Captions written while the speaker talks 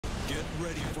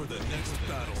ready for the next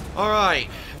battle. Alright,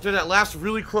 after that last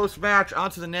really close match, on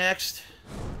to the next.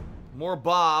 More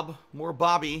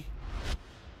Bobby.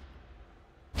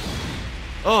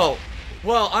 Oh,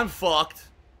 well, I'm fucked.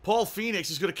 Paul Phoenix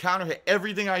is going to counter hit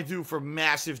everything I do for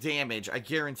massive damage. I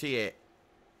guarantee it.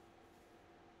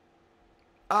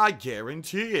 I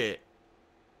guarantee it.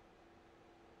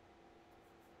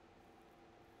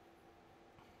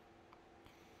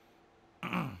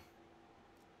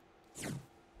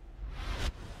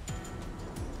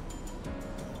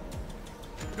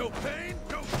 No pain,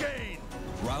 no gain.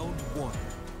 Round one.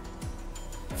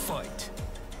 Fight.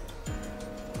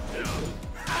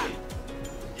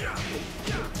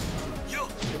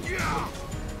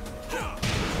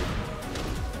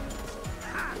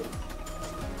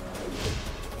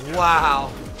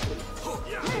 Wow.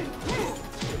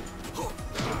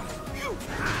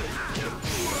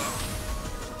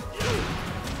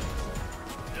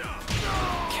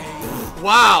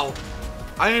 Wow.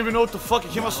 I didn't even know what the fuck,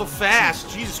 it came out so fast.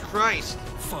 Jesus Christ.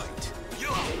 Fight.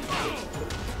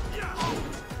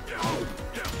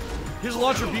 His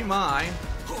launcher beat mine.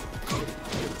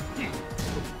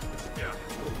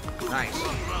 Nice.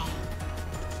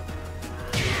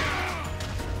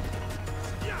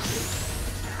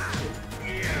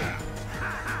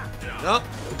 Nope.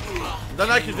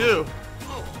 Nothing I can do.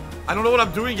 I don't know what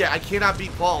I'm doing yet. I cannot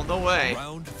beat Paul. No way.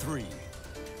 Round three.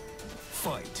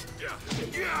 Fight.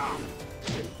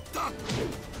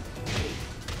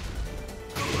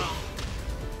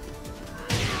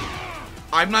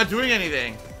 I'm not doing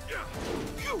anything.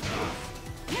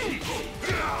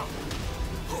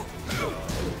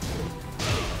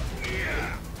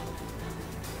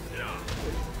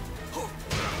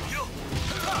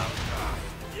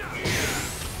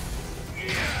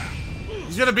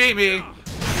 He's gonna beat me.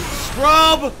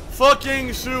 Scrub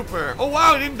fucking super. Oh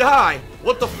wow, I didn't die.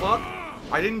 What the fuck?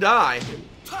 I didn't die.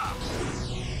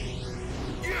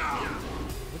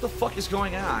 What the fuck is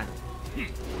going on?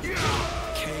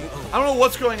 I don't know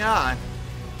what's going on.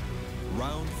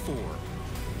 Round four.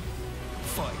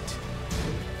 Fight.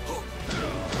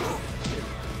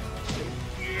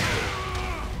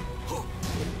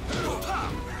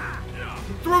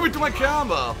 Threw me to my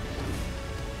combo.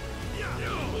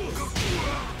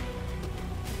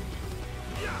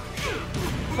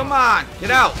 Come on,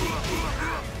 get out.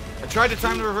 I tried to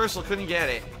time the reversal, couldn't get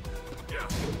it.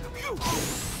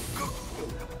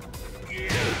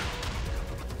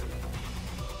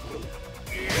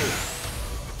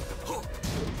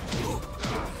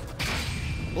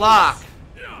 Block.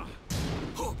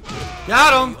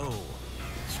 Got him.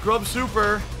 Scrub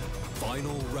super.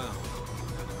 Final round.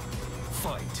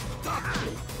 Fight.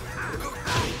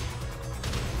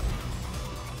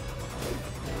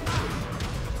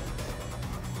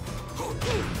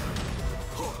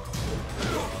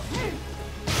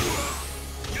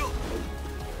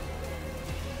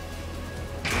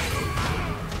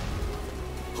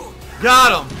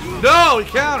 Got him. No, he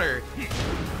countered.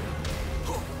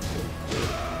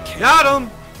 Got him.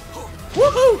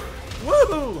 Woohoo!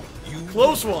 Woohoo!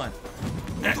 Close one.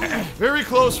 Very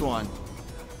close one.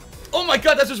 Oh my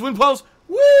god, that's his win pose.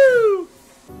 Woo!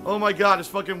 Oh my god, his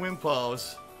fucking win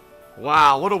pose.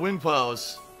 Wow, what a win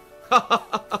pose.